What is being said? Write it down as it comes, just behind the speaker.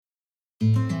Hello,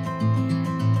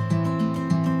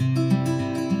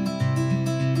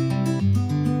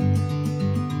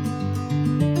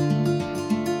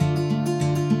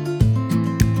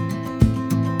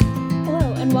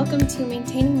 and welcome to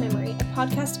Maintaining Memory, a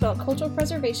podcast about cultural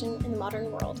preservation in the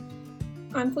modern world.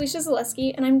 I'm Felicia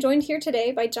Zaleski, and I'm joined here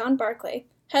today by John Barclay,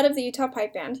 head of the Utah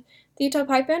Pipe Band. The Utah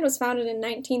Pipe Band was founded in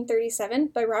 1937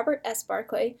 by Robert S.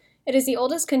 Barclay. It is the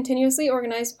oldest continuously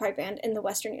organized pipe band in the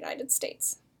western United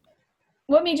States.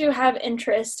 What made you have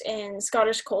interest in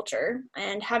Scottish culture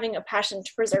and having a passion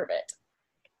to preserve it?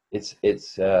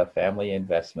 It's a family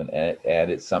investment,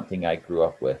 and it's something I grew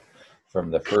up with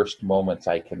from the first moments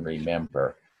I can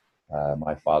remember.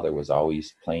 My father was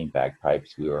always playing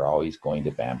bagpipes. We were always going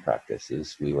to band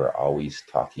practices. We were always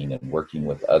talking and working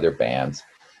with other bands.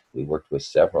 We worked with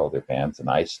several other bands, and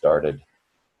I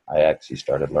actually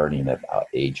started learning at about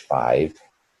age 5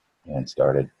 and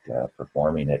started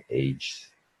performing at age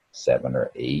 7 or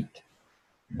 8.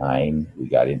 9, we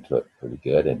got into it pretty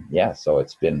good. And yeah, so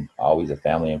it's been always a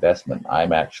family investment.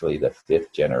 I'm actually the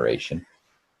 5th generation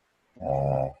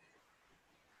of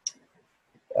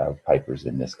pipers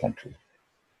in this country,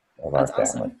 of our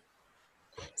That's family. awesome.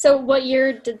 So what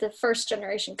year did the first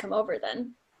generation come over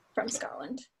then from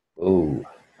Scotland?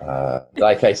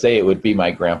 Like I say, it would be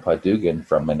my grandpa Dugan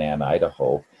from Manan,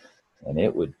 Idaho, and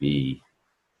it would be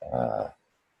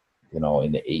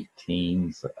in the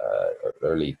 18s,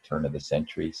 early turn of the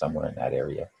century, somewhere in that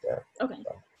area there. Okay.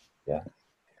 So, yeah.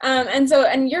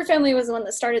 And your family was the one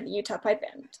that started the Utah Pipe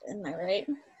Band, am I right?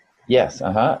 Yes,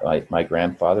 my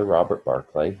grandfather, Robert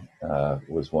Barclay,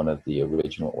 was one of the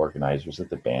original organizers of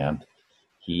the band.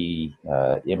 He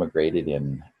immigrated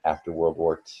after World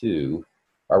War II,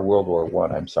 or World War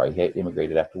I, I'm sorry. He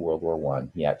immigrated after World War I.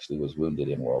 He actually was wounded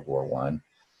in World War I.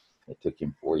 It took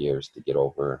him 4 years to get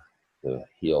over the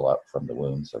heal up from the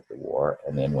wounds of the war.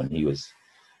 And then when he was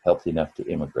healthy enough to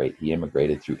immigrate, he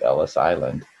immigrated through Ellis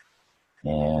Island.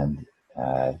 And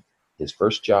his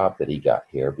first job that he got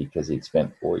here, because he'd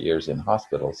spent 4 years in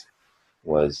hospitals,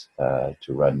 was to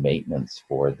run maintenance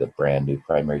for the brand new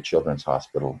primary children's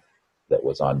hospital that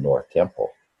was on North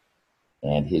Temple.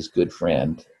 And his good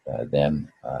friend,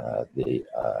 the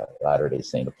Latter-day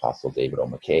Saint Apostle David O.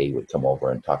 McKay, would come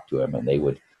over and talk to him, and they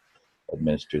would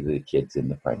administer to the kids in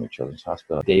the primary children's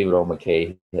hospital. David O.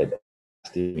 McKay had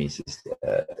asked him, he says,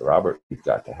 Robert, you've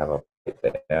got to have a pipe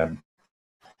band.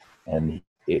 And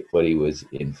what he was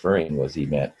inferring was he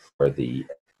meant for the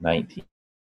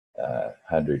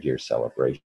 1900-year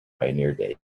celebration, Pioneer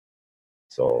Day.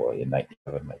 So in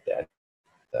 1907, my dad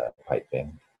the pipe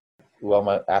band.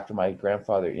 Well, after my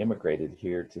grandfather immigrated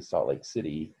here to Salt Lake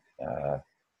City,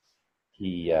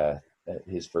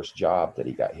 his first job that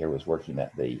he got here was working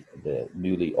at the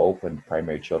newly opened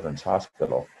primary children's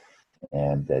hospital.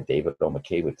 And David O.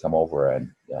 McKay would come over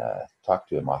and talk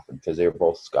to him often because they were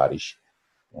both Scottish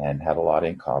and had a lot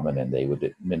in common, and they would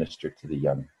administer to the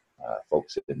young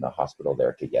folks in the hospital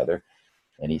there together.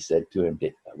 And he said to him,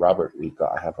 Robert, we've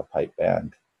got to have a pipe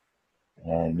band.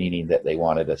 And meaning that they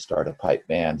wanted to start a pipe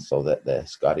band so that the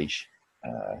Scottish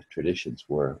traditions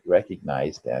were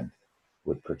recognized and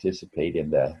would participate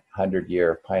in the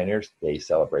 100-year Pioneers Day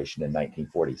celebration in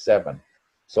 1947.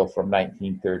 So from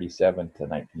 1937 to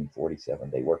 1947,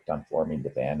 they worked on forming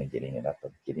the band and getting it up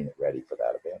and getting it ready for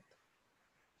that event.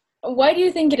 Why do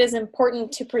you think it is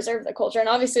important to preserve the culture? And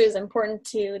obviously it was important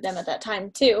to them at that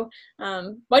time too.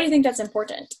 Why do you think that's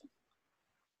important?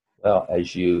 Well,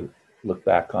 as you look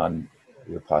back on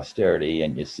your posterity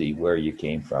and you see where you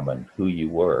came from and who you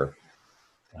were,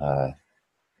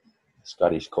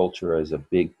 Scottish culture is a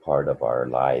big part of our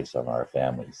lives, of our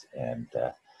families. And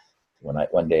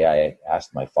one day I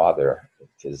asked my father,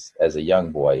 because as a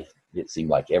young boy, it seemed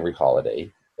like every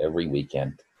holiday, every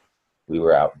weekend, we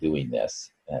were out doing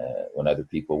this when other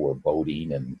people were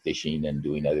boating and fishing and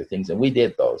doing other things. And we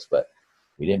did those, but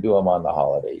we didn't do them on the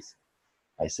holidays.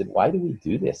 I said, why do we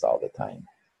do this all the time?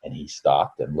 And he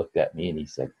stopped and looked at me and he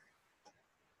said,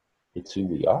 it's who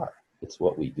we are. It's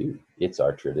what we do. It's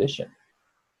our tradition.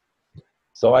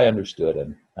 So I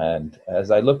understood. And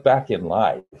as I look back in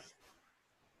life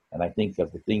and I think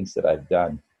of the things that I've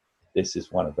done, this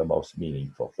is one of the most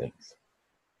meaningful things.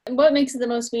 And what makes it the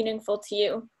most meaningful to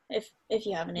you, if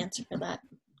you have an answer for that?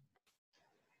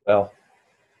 Well,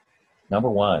 number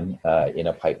one, in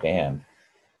a pipe band,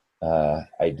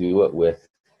 I do it with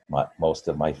most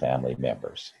of my family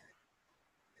members.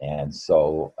 And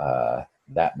so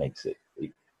that makes it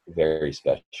very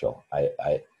special.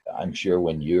 I'm sure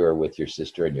when you're with your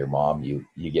sister and your mom, you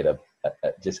get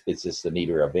it's just a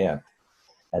neater event.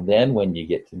 And then when you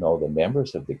get to know the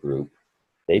members of the group,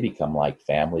 they become like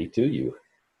family to you.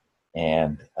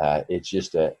 and it's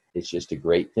just a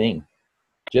great thing.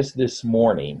 Just this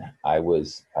morning, I'm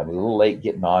a little late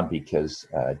getting on because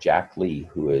Jack Lee,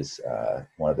 who is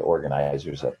one of the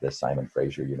organizers of the Simon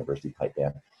Fraser University Pipe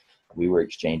Band, we were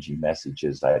exchanging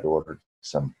messages. I had ordered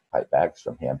some pipe bags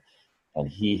from him, and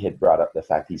he had brought up the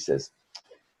fact, he says,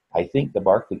 I think the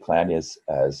Barclay clan is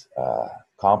as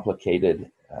complicated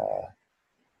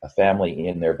a family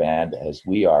in their band as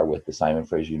we are with the Simon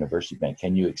Fraser University Band.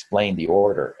 Can you explain the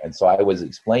order? And so I was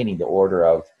explaining the order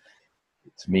of,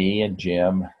 it's me and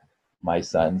Jim, my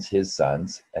sons, his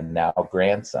sons, and now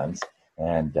grandsons,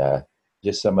 and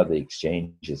just some of the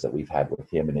exchanges that we've had with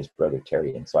him and his brother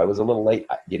Terry. And so I was a little late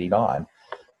getting on,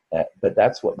 but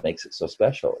that's what makes it so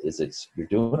special, is you're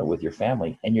doing it with your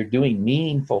family and you're doing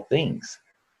meaningful things.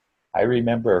 I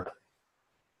remember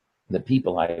the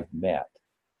people I've met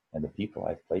and the people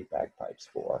I've played bagpipes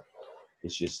for.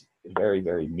 It's just very,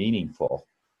 very meaningful.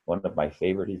 One of my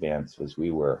favorite events was we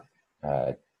were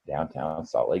downtown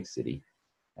Salt Lake City,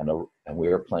 and we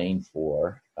were playing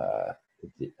for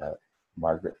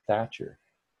Margaret Thatcher,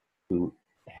 who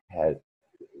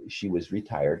she was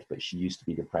retired, but she used to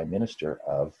be the Prime Minister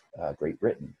of Great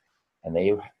Britain. And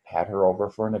they had her over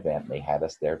for an event. They had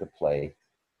us there to play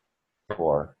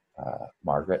for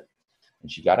Margaret.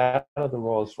 And she got out of the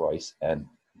Rolls Royce and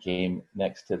came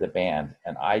next to the band.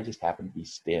 And I just happened to be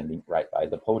standing right by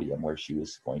the podium where she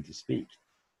was going to speak.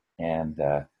 And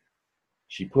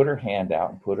she put her hand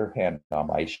out and put her hand on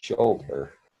my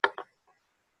shoulder.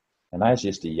 And I was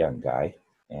just a young guy.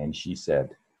 And she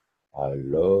said, I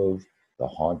love the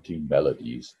haunting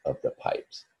melodies of the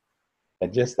pipes.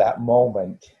 And just that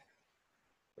moment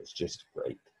was just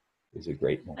great. It was a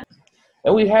great moment.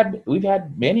 And we've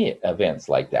had many events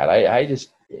like that. I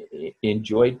just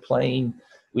enjoyed playing.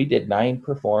 We did 9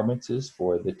 performances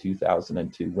for the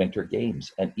 2002 Winter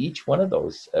Games, and each one of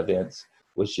those events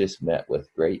was just met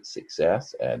with great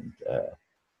success, and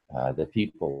the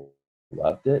people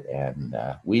loved it, and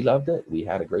we loved it. We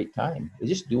had a great time.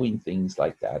 Just doing things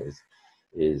like that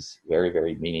is very,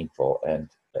 very meaningful. And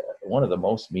one of the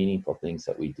most meaningful things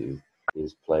that we do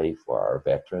is play for our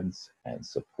veterans and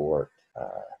support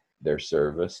their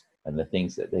service and the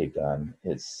things that they've done.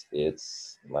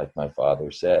 It's like my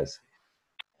father says,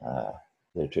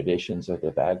 the traditions of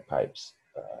the bagpipes.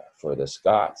 For the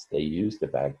Scots, they use the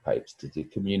bagpipes to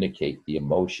communicate the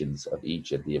emotions of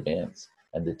each of the events.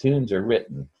 And the tunes are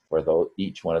written for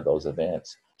each one of those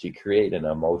events to create an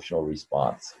emotional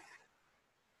response.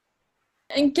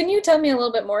 And can you tell me a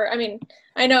little bit more? I mean,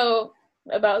 I know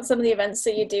about some of the events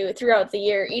that you do throughout the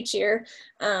year, each year,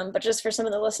 but just for some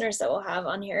of the listeners that we'll have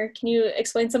on here, can you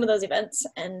explain some of those events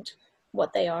and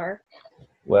what they are?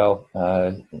 Well,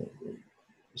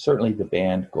 certainly the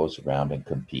band goes around and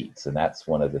competes, and that's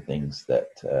one of the things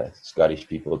that Scottish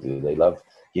people do. They love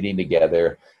getting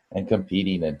together and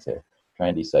competing and to try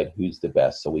and decide who's the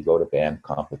best. So we go to band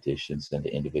competitions and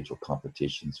to individual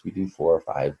competitions. We do 4 or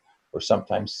 5 or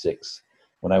sometimes 6.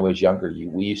 When I was younger,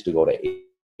 we used to go to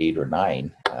 8 or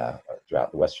 9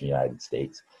 throughout the Western United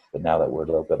States. But now that we're a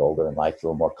little bit older and life's a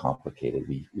little more complicated,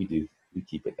 we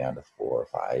keep it down to 4 or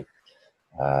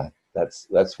 5.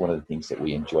 That's one of the things that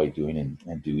we enjoy doing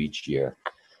and do each year.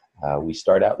 We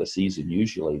start out the season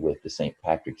usually with the St.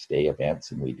 Patrick's Day events,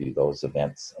 and we do those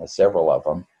events, several of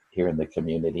them here in the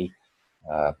community.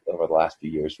 Over the last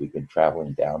few years, we've been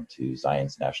traveling down to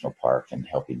Zion's National Park and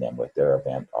helping them with their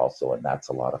event also, and that's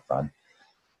a lot of fun.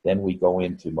 Then we go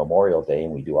into Memorial Day,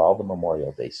 and we do all the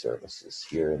Memorial Day services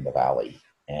here in the Valley,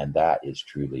 and that is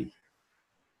truly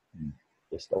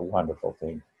just a wonderful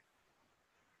thing.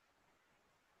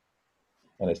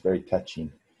 And it's very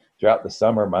touching. Throughout the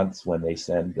summer months, when they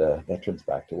send veterans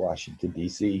back to Washington,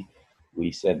 D.C.,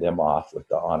 we send them off with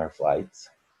the honor flights.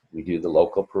 We do the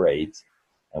local parades.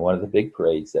 And one of the big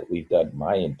parades that we've done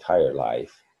my entire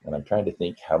life, and I'm trying to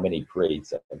think how many parades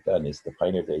that I've done, is the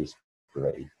Pioneer Days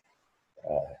Parade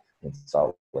in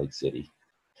Salt Lake City.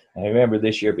 And I remember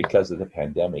this year, because of the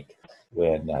pandemic,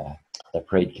 when the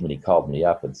parade committee called me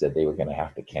up and said they were going to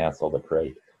have to cancel the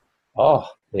parade. Oh,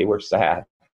 they were sad.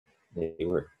 They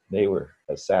were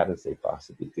as sad as they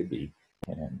possibly could be.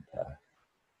 And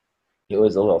it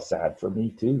was a little sad for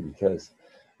me too, because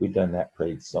we've done that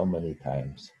parade so many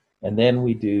times. And then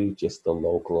we do just the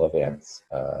local events,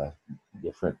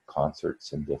 different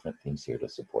concerts and different things here to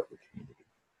support the community.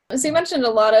 So you mentioned a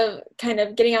lot of kind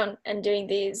of getting out and doing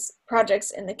these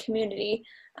projects in the community.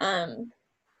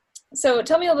 So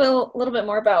tell me a little bit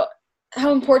more about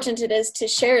how important it is to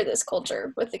share this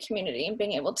culture with the community and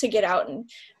being able to get out and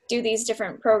do these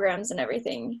different programs and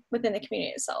everything within the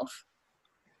community itself.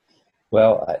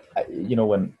 Well,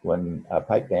 when a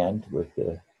pipe band with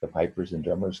the the pipers and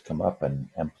drummers come up and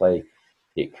play,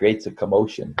 it creates a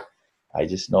commotion. I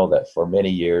just know that for many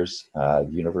years, the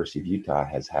University of Utah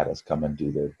has had us come and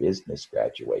do their business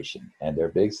graduation, and their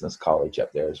business college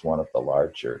up there is one of the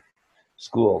larger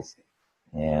schools.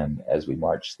 And as we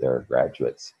march their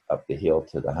graduates up the hill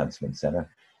to the Huntsman Center,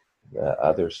 the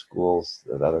other schools,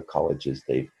 the other colleges,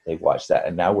 they've watched that,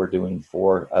 and now we're doing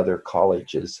 4 other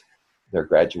colleges their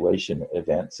graduation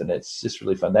events, and it's just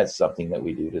really fun. That's something that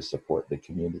we do to support the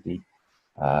community.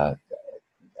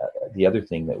 The other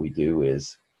thing that we do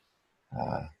is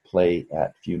play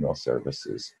at funeral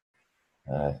services,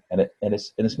 and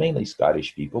it's mainly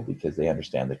Scottish people because they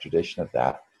understand the tradition of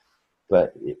that.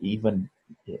 But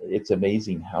it's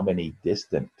amazing how many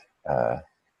distant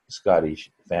Scottish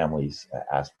families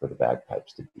ask for the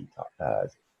bagpipes to be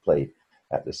played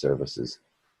at the services.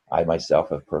 I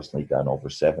myself have personally done over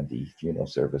 70 funeral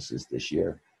services this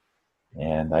year,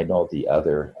 and I know the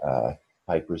other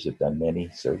pipers have done many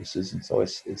services, and so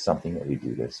it's something that we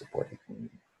do to support the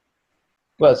community.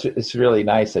 Well, it's really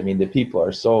nice. I mean, the people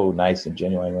are so nice and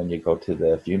genuine when you go to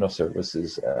the funeral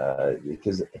services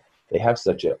because they have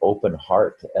such an open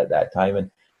heart at that time,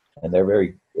 and they're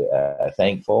very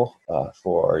thankful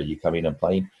for you coming and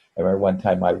playing. I remember one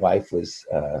time my wife was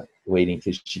waiting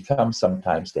because she comes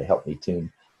sometimes to help me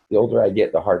tune. The older I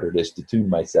get, the harder it is to tune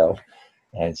myself,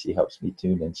 and she helps me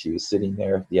tune. And she was sitting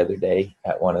there the other day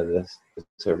at one of the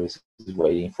services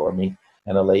waiting for me,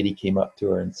 and a lady came up to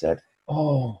her and said,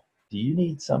 "Oh, do you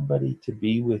need somebody to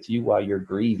be with you while you're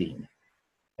grieving?"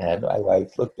 And my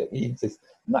wife looked at me and says,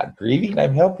 "I'm not grieving,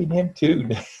 I'm helping him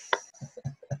tune."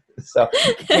 So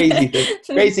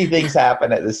crazy things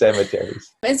happen at the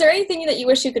cemeteries. Is there anything that you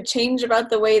wish you could change about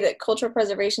the way that cultural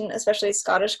preservation, especially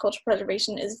Scottish cultural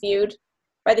preservation, is viewed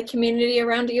by the community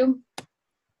around you?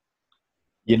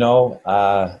 You know,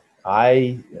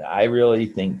 I really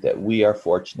think that we are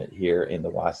fortunate here in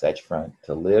the Wasatch Front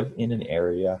to live in an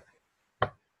area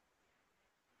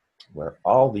where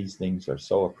all these things are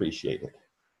so appreciated.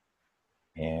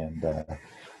 And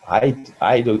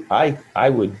I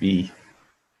would be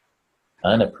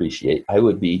unappreciated. I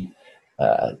would be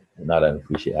not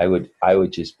unappreciated. I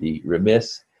would just be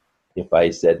remiss if I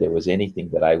said there was anything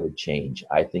that I would change.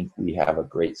 I think we have a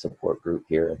great support group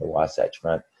here in the Wasatch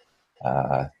Front.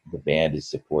 The band is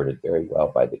supported very well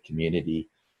by the community,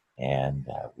 and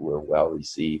we're well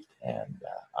received. And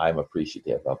I'm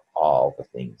appreciative of all the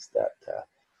things that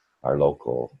our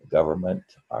local government,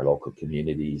 our local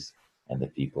communities, and the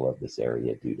people of this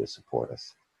area do to support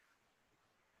us.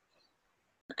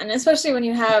 And especially when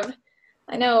you have,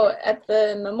 I know at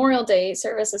the Memorial Day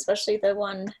service, especially the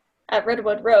one at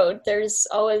Redwood Road, there's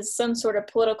always some sort of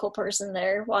political person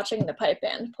there watching the pipe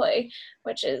band play,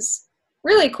 which is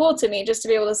really cool to me, just to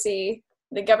be able to see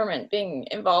the government being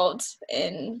involved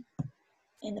in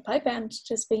the pipe band,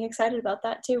 just being excited about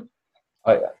that too.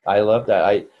 I love that.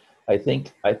 I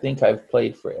think I've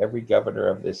played for every governor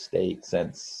of this state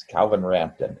since Calvin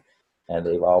Rampton, and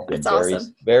they've all been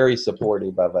awesome. very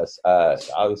supportive of us.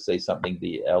 I would say something.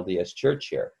 The LDS Church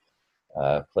here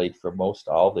played for most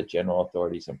all the general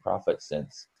authorities and prophets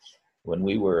since when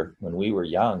we were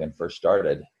young and first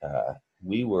started.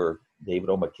 We were David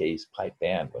O. McKay's pipe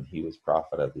band when he was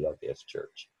prophet of the LDS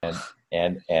Church,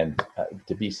 and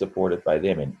to be supported by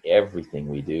them in everything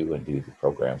we do and do the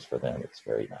programs for them, it's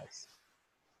very nice.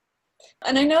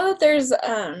 And I know that there's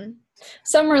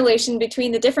some relation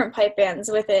between the different pipe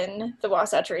bands within the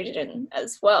Wasatch region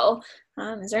as well.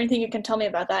 Is there anything you can tell me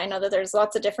about that? I know that there's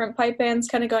lots of different pipe bands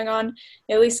kind of going on.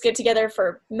 You at least get together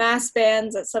for mass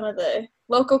bands at some of the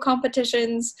local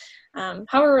competitions.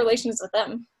 How are relations with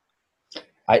them?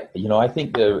 I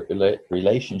think the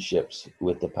relationships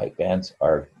with the pipe bands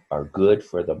are good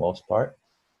for the most part.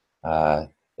 As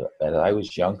I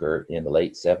was younger in the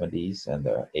late 70s and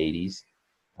the 80s,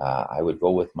 I would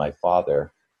go with my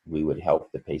father. We would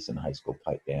help the Payson High School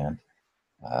Pipe Band.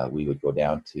 We would go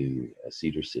down to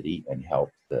Cedar City and help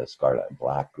the Scarlet and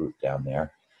Black group down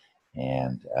there.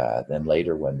 And then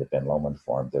later when the Ben Lomond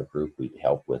formed their group, we'd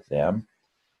help with them.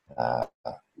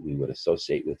 We would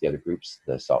associate with the other groups.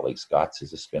 The Salt Lake Scots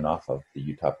is a spinoff of the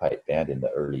Utah Pipe Band in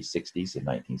the early 60s in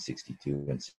 1962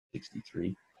 and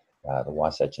 63. The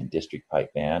Wasatch and District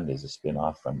Pipe Band is a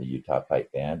spinoff from the Utah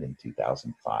Pipe Band in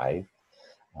 2005.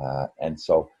 And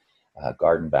so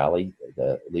Garden Valley,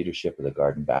 the leadership of the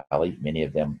Garden Valley, many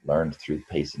of them learned through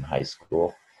Payson High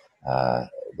School,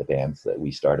 the bands that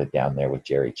we started down there with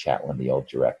Jerry Chatwin, the old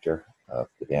director of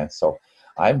the band. So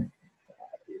I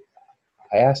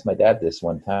asked my dad this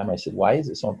one time. I said, "Why is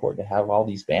it so important to have all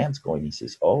these bands going?" He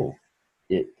says, "Oh,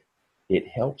 it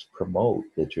helps promote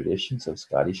the traditions of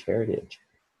Scottish heritage."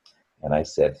 And I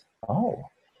said, "Oh."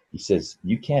 He says,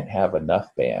 you can't have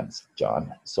enough bands,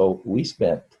 John. So we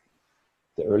spent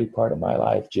the early part of my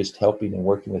life just helping and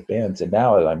working with bands. And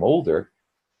now as I'm older,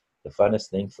 the funnest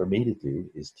thing for me to do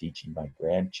is teaching my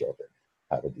grandchildren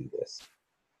how to do this.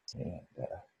 And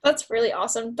that's really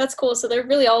awesome. That's cool. So they're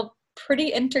really all pretty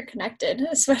interconnected,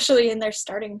 especially in their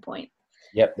starting point.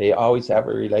 Yep, they always have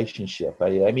a relationship.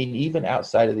 I mean, even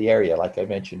outside of the area, like I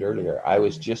mentioned earlier, I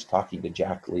was just talking to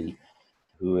Jack Lee,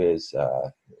 who is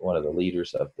one of the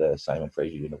leaders of the Simon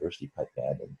Fraser University Pipe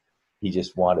Band, and he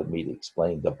just wanted me to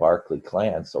explain the Barclay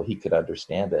clan so he could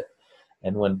understand it.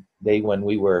 And when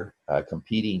we were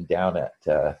competing down at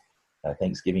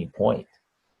Thanksgiving Point,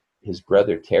 his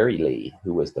brother Terry Lee,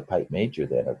 who was the pipe major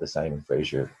then of the Simon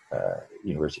Fraser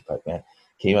University Pipe Band,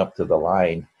 came up to the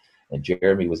line, and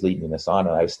Jeremy was leading us on,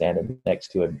 and I was standing next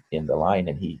to him in the line,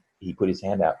 and he put his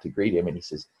hand out to greet him, and he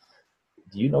says,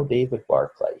 "Do you know David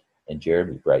Barclay?" And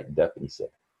Jeremy brightened up, and he said,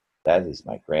 "That is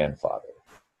my grandfather."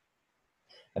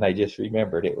 And I just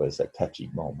remembered it was a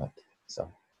touching moment.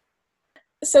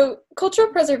 So cultural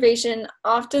preservation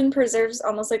often preserves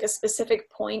almost like a specific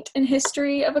point in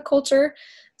history of a culture.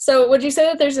 So would you say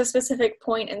that there's a specific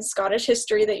point in Scottish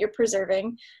history that you're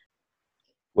preserving?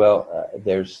 Well,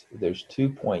 there's 2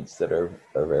 points that are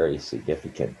very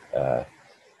significant.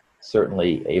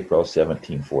 Certainly April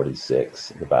 1746,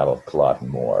 the Battle of Culloden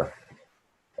Moor.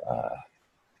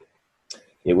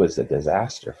 It was a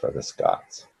disaster for the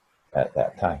Scots at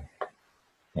that time.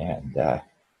 And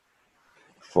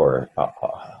for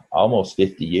almost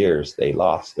 50 years, they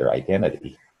lost their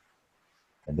identity.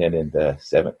 And then in the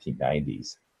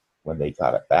 1790s, when they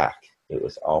got it back, it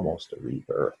was almost a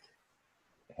rebirth.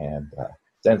 And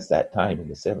since that time in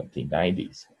the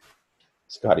 1790s,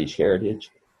 Scottish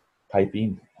heritage,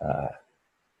 piping,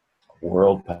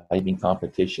 world piping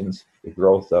competitions, the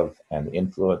growth of and the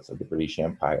influence of the British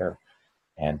Empire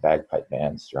and bagpipe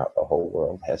bands throughout the whole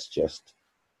world has just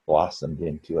blossomed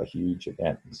into a huge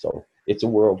event. And so it's a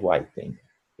worldwide thing.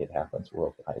 It happens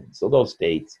worldwide. And so those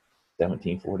dates,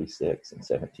 1746 and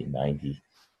 1790,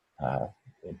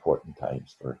 important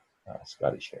times for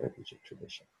Scottish heritage and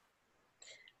tradition.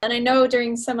 And I know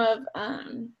during some of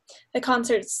the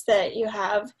concerts that you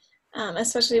have,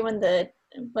 especially when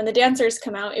the dancers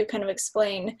come out, you kind of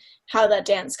explain how that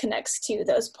dance connects to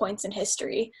those points in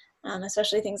history,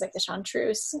 especially things like the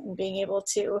Chanteuse, and being able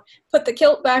to put the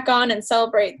kilt back on and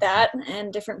celebrate that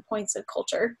and different points of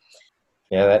culture.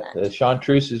 Yeah, the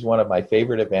Chanteuse is one of my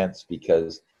favorite events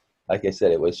because, like I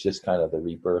said, it was just kind of the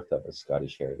rebirth of a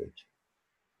Scottish heritage.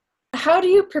 How do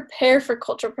you prepare for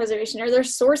cultural preservation? Are there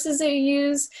sources that you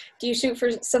use? Do you shoot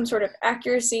for some sort of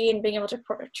accuracy and being able to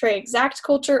portray exact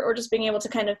culture, or just being able to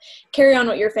kind of carry on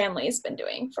what your family has been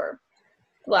doing for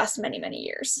the last many, many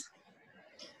years?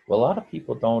 Well, a lot of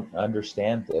people don't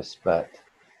understand this, but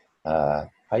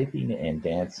piping and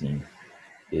dancing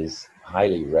is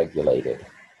highly regulated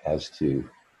as to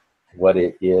what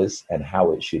it is and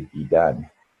how it should be done.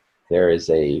 There is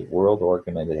a world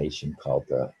organization called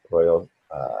the Royal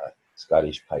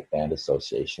Scottish Pipe Band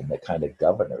Association that kind of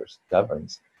governs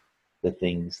the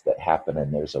things that happen,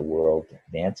 and there's a world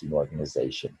dancing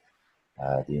organization.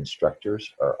 The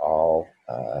instructors are all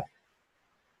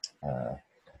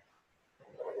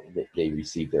they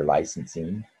receive their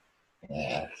licensing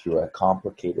through a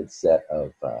complicated set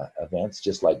of events,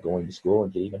 just like going to school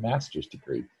and getting a master's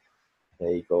degree.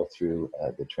 They go through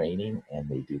the training and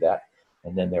they do that.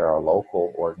 And then there are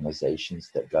local organizations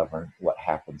that govern what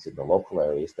happens in the local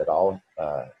areas that all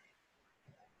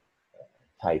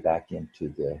tie back into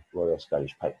the Royal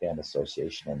Scottish Pipe Band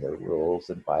Association and their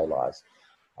rules and bylaws.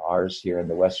 Ours here in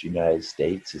the Western United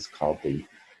States is called the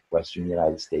Western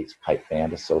United States Pipe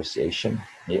Band Association.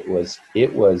 It was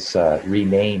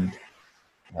renamed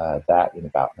that in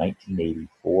about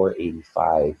 1984,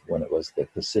 85, when it was the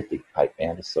Pacific Pipe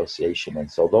Band Association.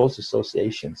 And so those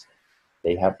associations,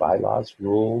 they have bylaws,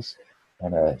 rules,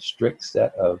 and a strict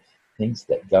set of things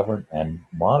that govern and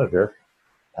monitor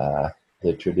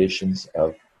the traditions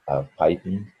of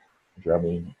piping,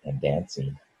 drumming, and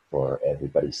dancing for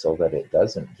everybody, so that it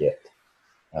doesn't get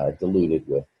diluted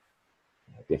with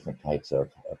different types of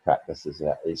practices.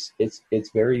 It's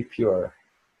very pure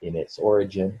in its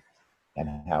origin and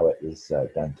how it is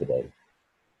done today.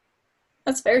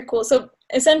 That's very cool. So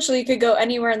essentially you could go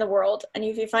anywhere in the world, and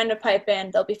if you find a pipe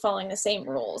band, they'll be following the same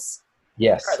rules.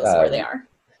 Yes. Regardless of where they are.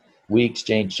 We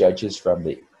exchange judges from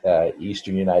the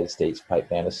Eastern United States Pipe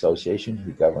Band Association,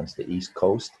 who governs the East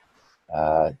Coast.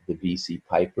 The BC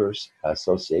Pipers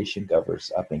Association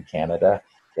governs up in Canada.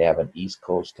 They have an East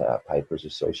Coast Pipers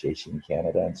Association in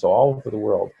Canada. And so all over the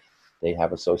world, they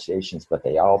have associations, but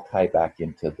they all tie back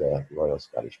into the Royal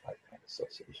Scottish Pipe Band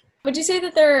Association. Would you say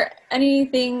that there are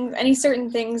any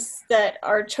certain things that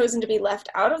are chosen to be left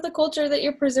out of the culture that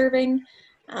you're preserving?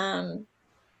 I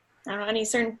don't know, any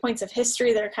certain points of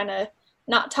history that are kind of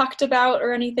not talked about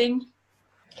or anything?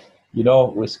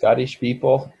 With Scottish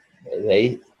people,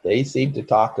 they seem to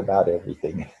talk about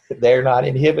everything. They're not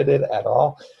inhibited at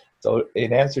all. So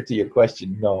in answer to your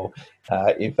question, no.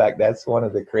 In fact, that's one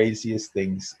of the craziest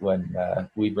things when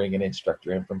we bring an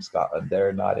instructor in from Scotland.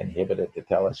 They're not inhibited to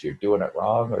tell us you're doing it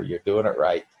wrong or you're doing it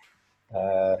right.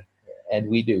 And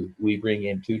we do. We bring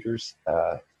in tutors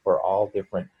for all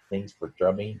different things, for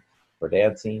drumming, for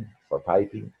dancing, for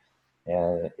piping.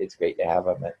 And it's great to have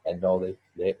them and know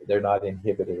that they're not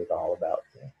inhibited at all about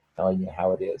telling you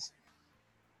how it is.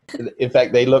 In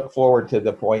fact, they look forward to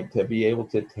the point to be able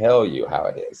to tell you how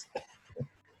it is.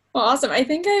 Well, awesome. I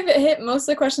think I've hit most of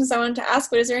the questions I wanted to ask,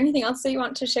 but is there anything else that you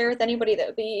want to share with anybody that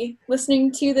would be listening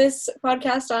to this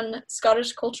podcast on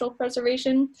Scottish cultural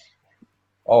preservation?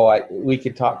 Oh, we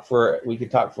could talk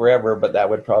forever, but that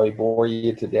would probably bore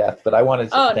you to death. But I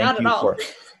wanted to thank you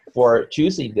for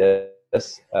choosing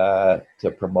this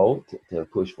to promote, to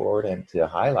push forward, and to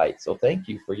highlight. So thank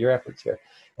you for your efforts here,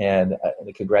 and I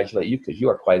congratulate you because you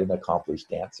are quite an accomplished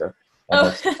dancer. And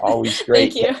it's always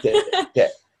great. Thank you.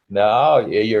 No,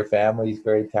 your family's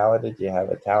very talented. You have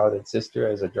a talented sister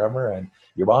as a drummer, and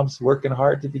your mom's working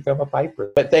hard to become a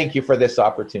piper. But thank you for this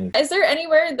opportunity. Is there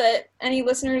anywhere that any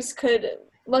listeners could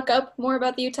look up more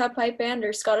about the Utah Pipe Band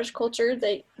or Scottish culture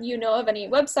that you know of? Any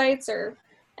websites or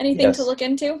anything to look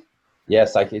into?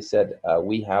 Yes, like I said,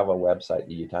 we have a website,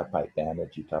 the Utah Pipe Band,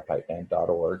 at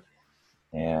utahpipeband.org,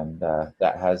 and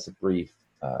that has a brief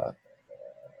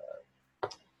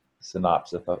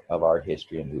synopsis of our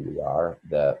history and who we are.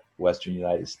 The Western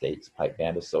United States Pipe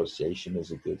Band Association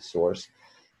is a good source,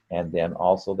 and then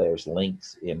also there's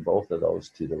links in both of those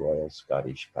to the Royal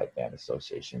Scottish Pipe Band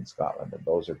Association in Scotland, and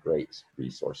those are great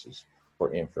resources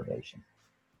for information.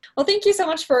 Well, thank you so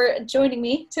much for joining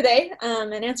me today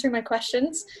and answering my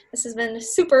questions. This has been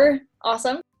super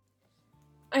awesome.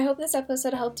 I hope this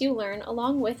episode helped you learn,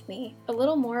 along with me, a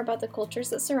little more about the cultures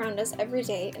that surround us every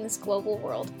day in this global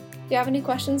world. If you have any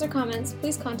questions or comments,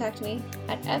 please contact me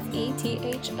at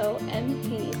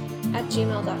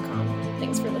fethomp@gmail.com.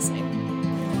 Thanks for listening.